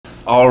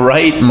All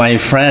right, my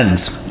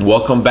friends,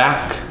 welcome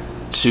back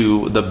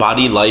to the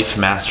Body Life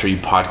Mastery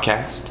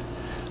Podcast.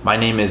 My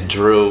name is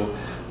Drew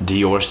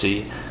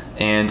Diorsi,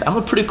 and I'm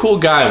a pretty cool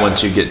guy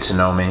once you get to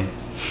know me.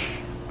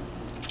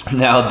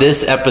 Now,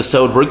 this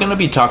episode, we're going to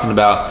be talking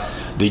about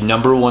the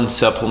number one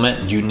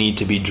supplement you need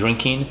to be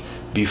drinking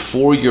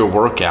before your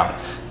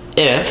workout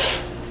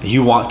if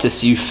you want to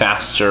see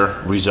faster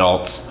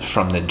results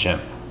from the gym.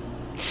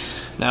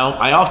 Now,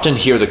 I often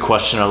hear the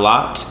question a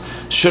lot,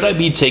 should I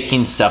be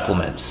taking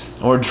supplements?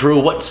 Or Drew,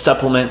 what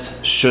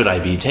supplements should I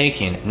be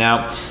taking?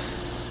 Now,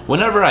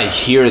 whenever I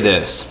hear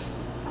this,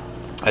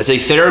 as a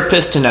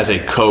therapist and as a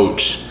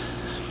coach,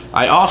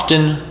 I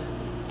often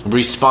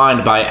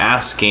respond by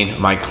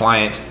asking my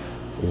client,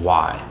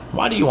 why?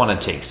 Why do you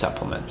want to take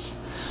supplements?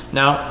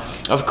 Now,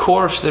 of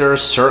course, there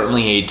is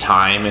certainly a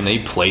time and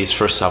a place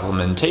for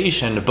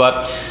supplementation,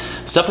 but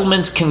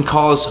supplements can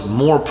cause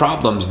more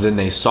problems than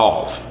they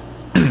solve.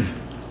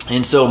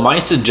 And so my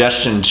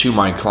suggestion to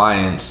my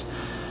clients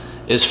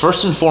is,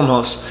 first and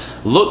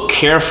foremost, look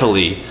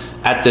carefully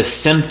at the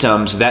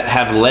symptoms that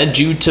have led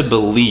you to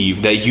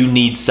believe that you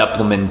need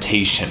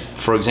supplementation.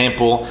 For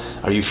example,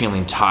 are you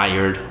feeling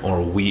tired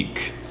or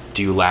weak?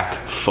 Do you lack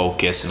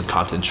focus and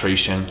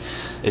concentration?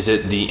 Is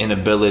it the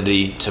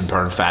inability to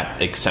burn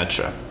fat,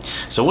 etc.?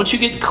 So once you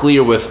get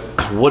clear with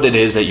what it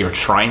is that you're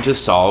trying to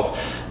solve,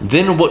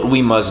 then what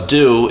we must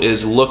do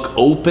is look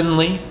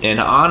openly and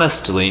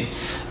honestly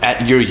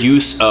at your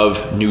use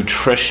of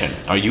nutrition.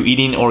 Are you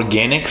eating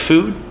organic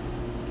food?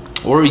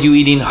 Or are you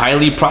eating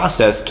highly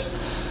processed,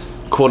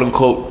 quote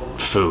unquote,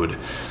 food?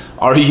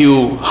 Are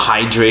you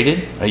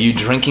hydrated? Are you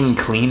drinking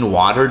clean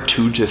water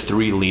 2 to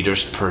 3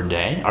 liters per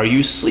day? Are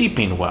you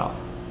sleeping well?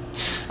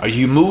 Are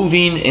you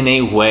moving in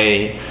a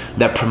way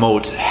that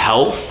promotes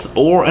health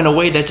or in a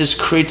way that just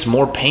creates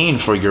more pain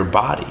for your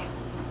body?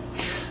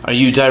 Are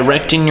you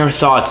directing your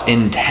thoughts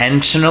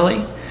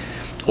intentionally,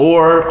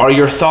 or are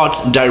your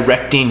thoughts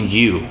directing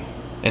you?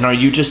 And are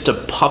you just a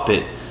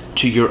puppet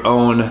to your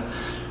own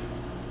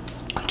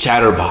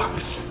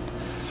chatterbox?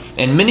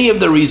 And many of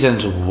the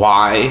reasons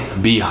why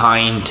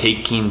behind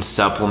taking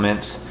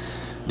supplements,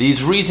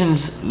 these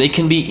reasons, they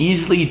can be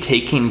easily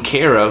taken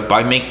care of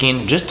by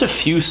making just a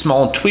few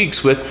small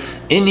tweaks with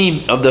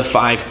any of the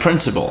 5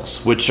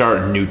 principles, which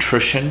are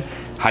nutrition,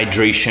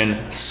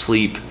 hydration,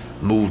 sleep,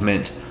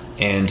 movement,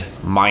 and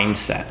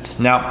mindset.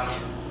 Now,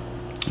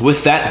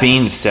 with that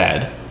being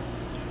said,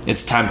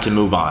 it's time to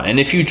move on. And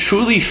if you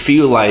truly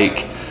feel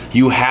like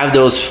you have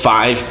those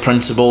 5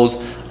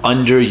 principles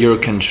under your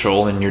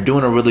control and you're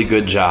doing a really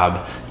good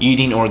job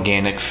eating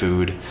organic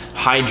food,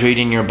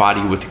 hydrating your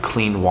body with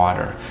clean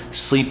water,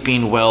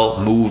 sleeping well,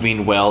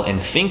 moving well,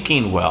 and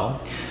thinking well,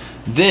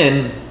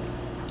 then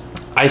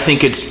I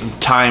think it's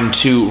time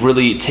to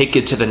really take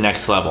it to the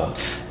next level.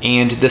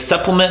 And the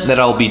supplement that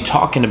I'll be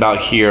talking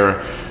about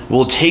here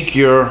will take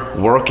your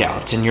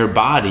workouts and your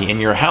body and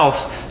your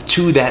health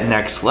to that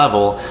next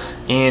level.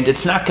 And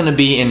it's not going to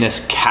be in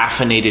this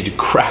caffeinated,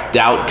 cracked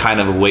out kind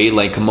of way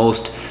like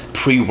most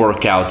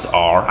pre-workouts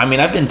are. I mean,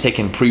 I've been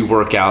taking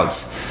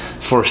pre-workouts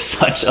for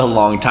such a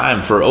long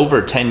time, for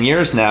over 10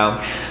 years now.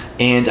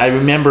 And I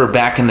remember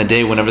back in the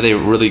day, whenever they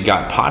really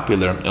got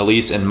popular, at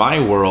least in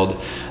my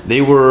world, they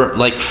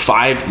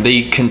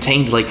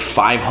contained like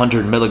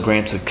 500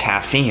 milligrams of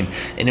caffeine.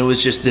 And it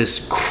was just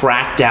this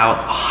cracked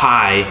out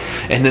high.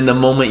 And then the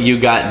moment you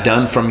got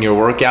done from your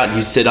workout,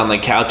 you sit on the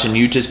couch and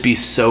you just be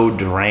so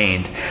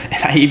drained.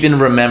 And I even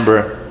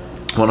remember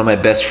one of my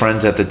best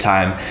friends at the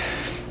time,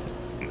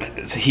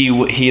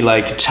 he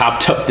like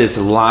chopped up this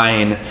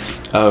line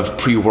of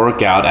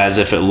pre-workout as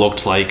if it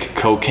looked like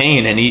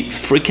cocaine, and he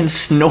freaking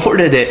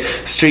snorted it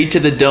straight to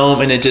the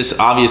dome, and it just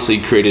obviously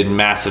created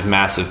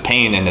massive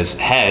pain in his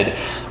head.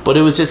 But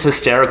it was just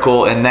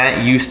hysterical, and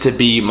that used to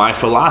be my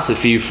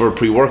philosophy for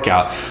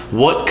pre-workout.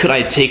 What could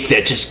I take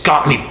that just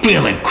got me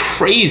feeling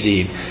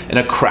crazy in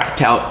a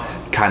cracked out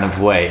kind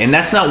of way? And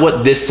that's not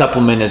what this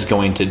supplement is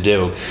going to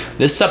do.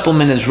 This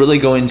supplement is really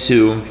going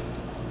to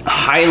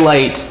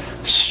highlight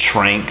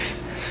strength.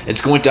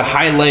 It's going to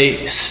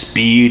highlight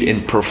speed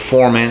and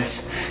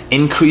performance,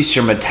 increase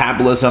your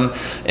metabolism,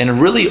 and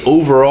really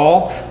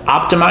overall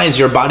optimize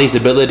your body's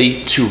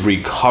ability to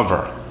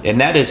recover.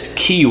 And that is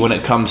key when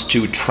it comes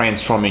to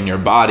transforming your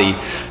body.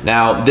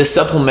 Now, this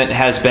supplement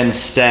has been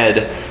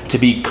said to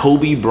be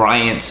Kobe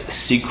Bryant's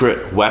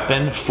secret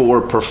weapon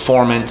for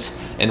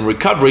performance and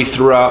recovery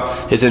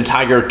throughout his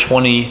entire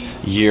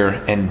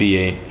 20-year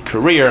NBA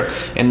career.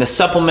 And the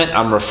supplement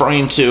I'm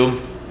referring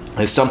to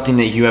is something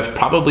that you have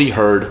probably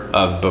heard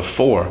of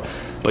before,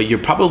 but you're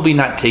probably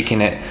not taking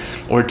it,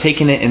 or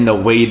taking it in the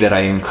way that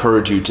I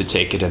encourage you to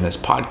take it in this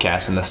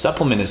podcast. And the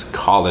supplement is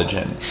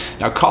collagen.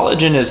 Now,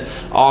 collagen is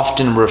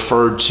often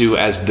referred to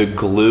as the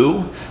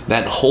glue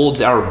that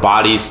holds our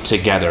bodies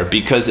together,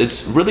 because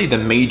it's really the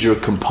major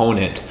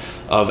component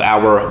of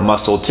our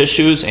muscle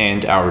tissues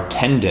and our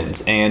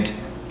tendons. And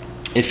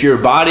if your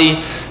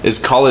body is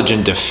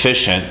collagen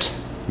deficient,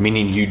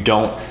 meaning you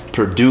don't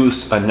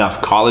produce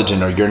enough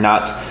collagen, or you're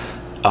not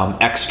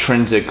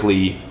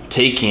extrinsically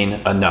taking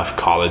enough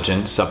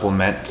collagen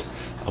supplement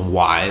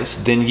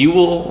wise, then you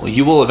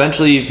will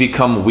eventually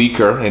become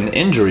weaker and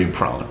injury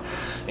prone.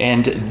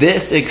 And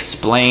this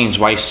explains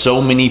why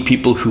so many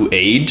people who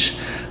age,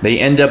 they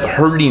end up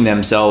hurting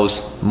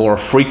themselves more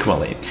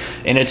frequently.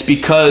 And it's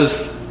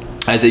because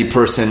as a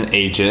person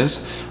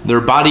ages,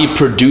 their body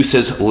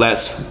produces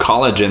less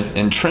collagen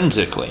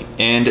intrinsically.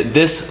 And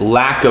this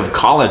lack of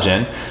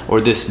collagen,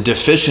 or this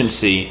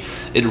deficiency,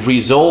 it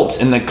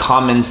results in the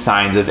common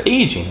signs of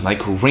aging,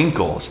 like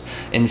wrinkles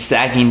and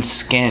sagging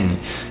skin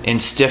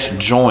and stiff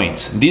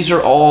joints. These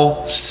are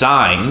all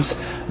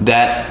signs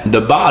that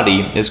the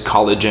body is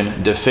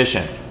collagen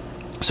deficient.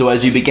 So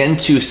as you begin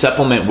to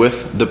supplement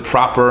with the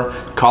proper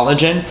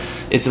collagen,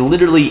 it's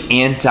literally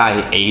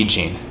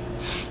anti-aging,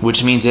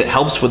 which means it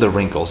helps with the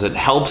wrinkles, it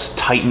helps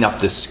tighten up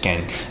the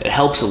skin, it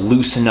helps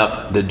loosen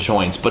up the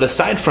joints. But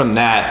aside from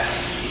that,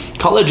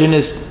 collagen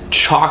is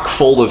chock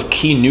full of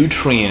key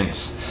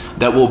nutrients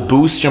that will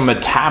boost your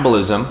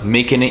metabolism,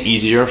 making it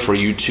easier for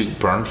you to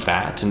burn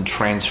fat and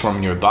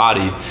transform your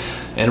body.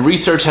 And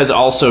research has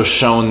also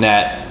shown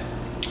that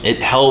it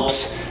helps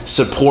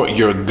support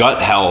your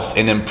gut health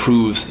and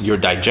improves your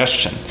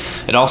digestion.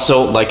 It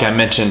also, like I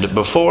mentioned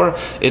before,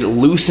 it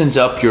loosens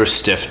up your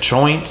stiff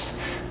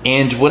joints.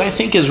 And what I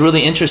think is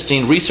really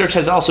interesting, research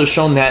has also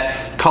shown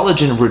that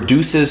collagen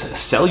reduces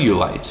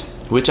cellulite,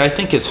 which I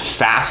think is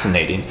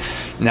fascinating.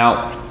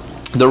 Now,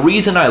 the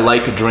reason I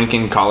like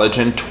drinking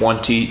collagen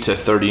 20 to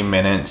 30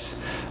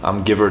 minutes,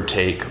 give or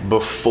take,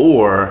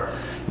 before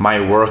my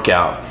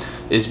workout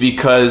is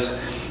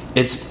because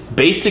it's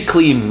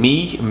basically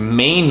me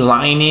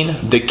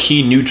mainlining the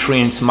key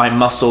nutrients my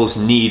muscles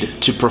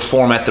need to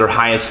perform at their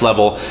highest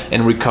level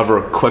and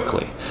recover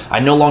quickly. I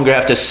no longer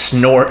have to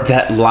snort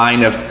that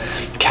line of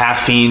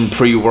caffeine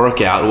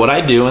pre-workout. What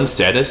I do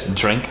instead is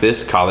drink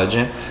this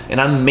collagen, and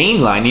I'm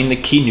mainlining the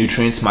key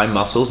nutrients my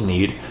muscles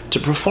need to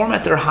perform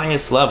at their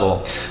highest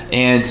level.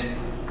 And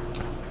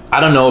I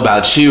don't know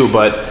about you,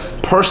 but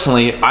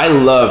personally, I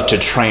love to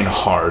train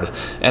hard,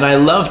 and I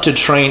love to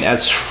train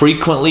as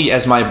frequently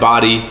as my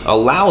body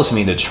allows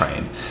me to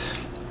train.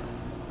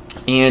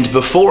 And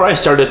before I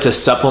started to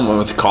supplement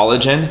with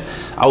collagen,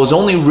 I was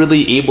only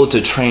really able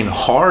to train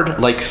hard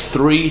like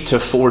 3 to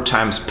 4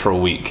 times per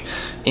week.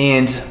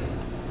 And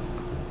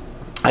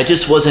I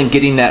just wasn't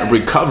getting that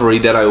recovery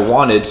that I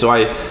wanted. So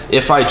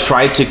if I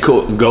tried to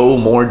go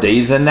more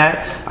days than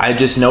that, I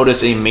just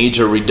noticed a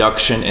major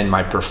reduction in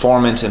my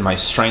performance and my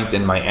strength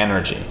and my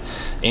energy.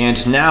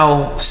 And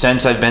now,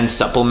 since I've been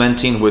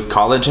supplementing with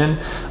collagen,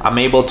 I'm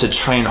able to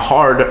train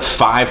hard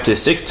 5 to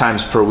 6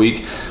 times per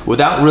week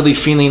without really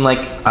feeling like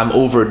I'm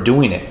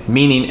overdoing it.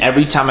 Meaning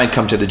every time I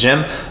come to the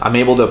gym, I'm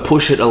able to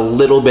push it a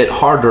little bit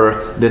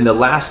harder than the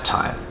last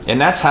time. And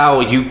that's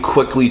how you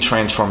quickly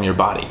transform your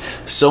body.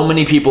 So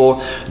many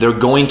people, they're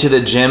going to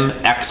the gym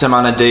X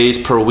amount of days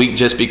per week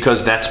just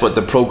because that's what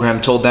the program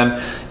told them,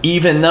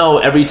 even though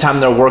every time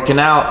they're working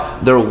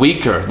out, they're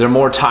weaker, they're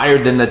more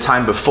tired than the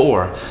time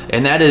before.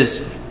 And that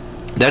is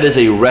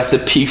a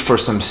recipe for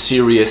some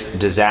serious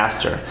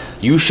disaster.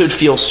 You should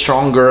feel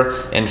stronger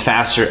and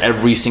faster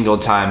every single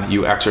time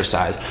you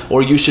exercise,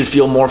 or you should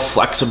feel more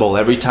flexible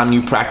every time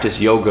you practice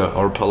yoga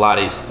or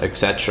Pilates,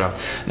 etc.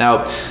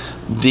 Now,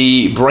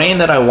 the brand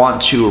that I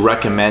want to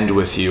recommend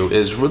with you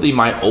is really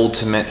my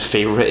ultimate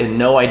favorite. And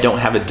no, I don't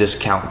have a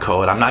discount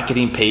code. I'm not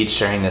getting paid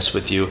sharing this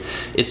with you.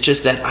 It's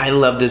just that I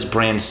love this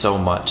brand so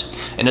much.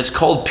 And it's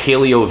called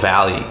Paleo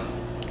Valley.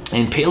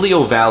 In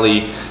Paleo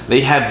Valley, they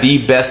have the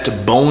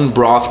best bone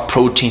broth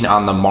protein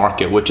on the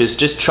market, which is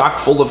just chock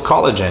full of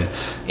collagen.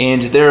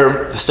 And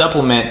their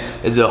supplement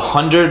is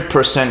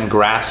 100%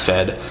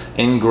 grass-fed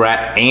and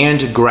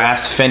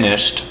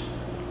grass-finished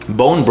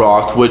bone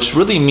broth, which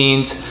really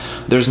means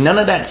there's none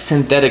of that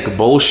synthetic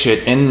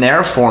bullshit in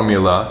their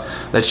formula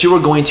that you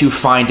are going to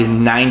find in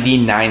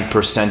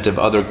 99% of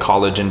other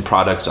collagen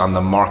products on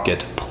the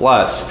market.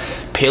 Plus,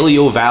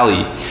 Paleo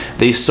Valley,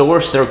 they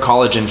source their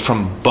collagen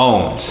from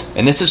bones,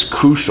 and this is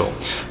crucial.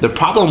 The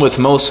problem with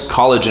most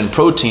collagen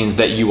proteins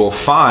that you will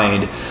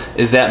find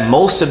is that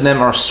most of them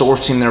are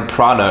sourcing their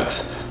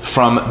products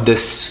from the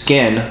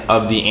skin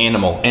of the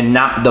animal and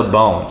not the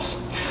bones.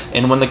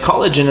 And when the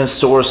collagen is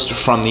sourced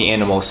from the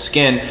animal's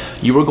skin,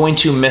 you are going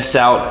to miss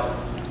out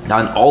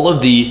on all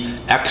of the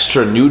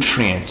extra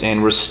nutrients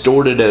and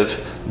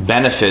restorative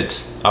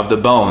benefits of the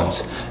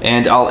bones.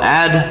 And I'll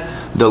add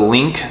the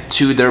link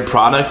to their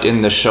product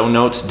in the show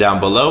notes down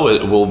below.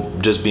 It will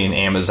just be an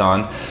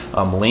Amazon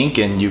link,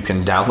 and you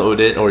can download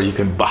it, or you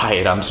can buy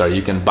it.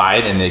 You can buy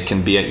it, and it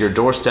can be at your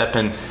doorstep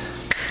in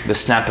the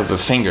snap of a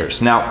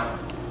fingers. Now,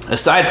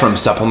 aside from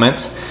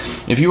supplements,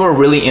 if you are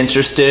really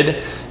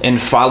interested in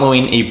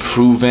following a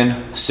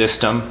proven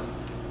system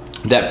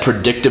that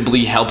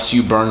predictably helps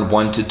you burn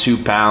 1 to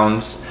 2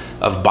 pounds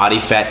of body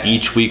fat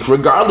each week,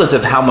 regardless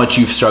of how much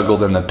you've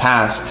struggled in the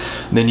past,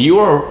 then you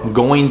are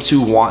going to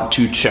want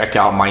to check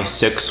out my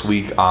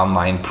 6-week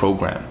online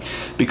program,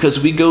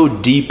 because we go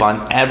deep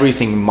on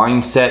everything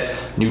mindset,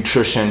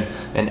 nutrition,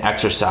 and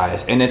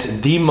exercise. And it's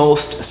the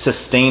most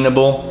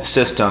sustainable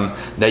system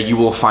that you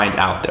will find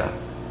out there.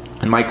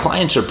 And my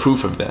clients are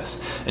proof of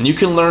this. And you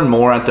can learn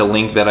more at the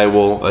link that I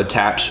will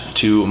attach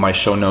to my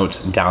show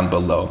notes down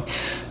below.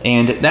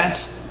 And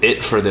that's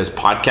it for this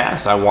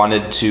podcast. I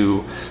wanted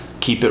to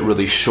keep it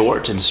really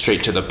short and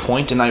straight to the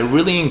point. And I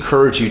really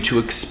encourage you to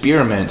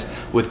experiment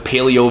with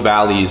Paleo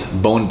Valley's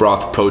bone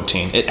broth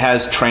protein. It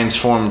has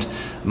transformed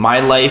my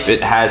life.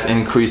 It has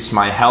increased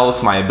my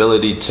health, my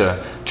ability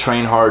to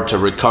train hard, to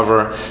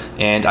recover.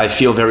 And I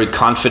feel very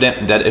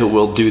confident that it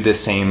will do the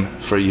same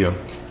for you.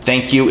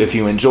 Thank you. If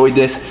you enjoyed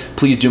this,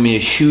 please do me a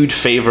huge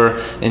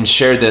favor and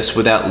share this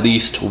with at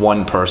least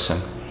one person.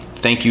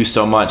 Thank you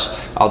so much.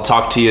 I'll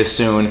talk to you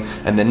soon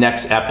in the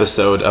next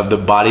episode of the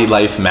Body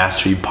Life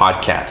Mastery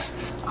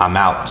Podcast. I'm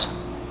out.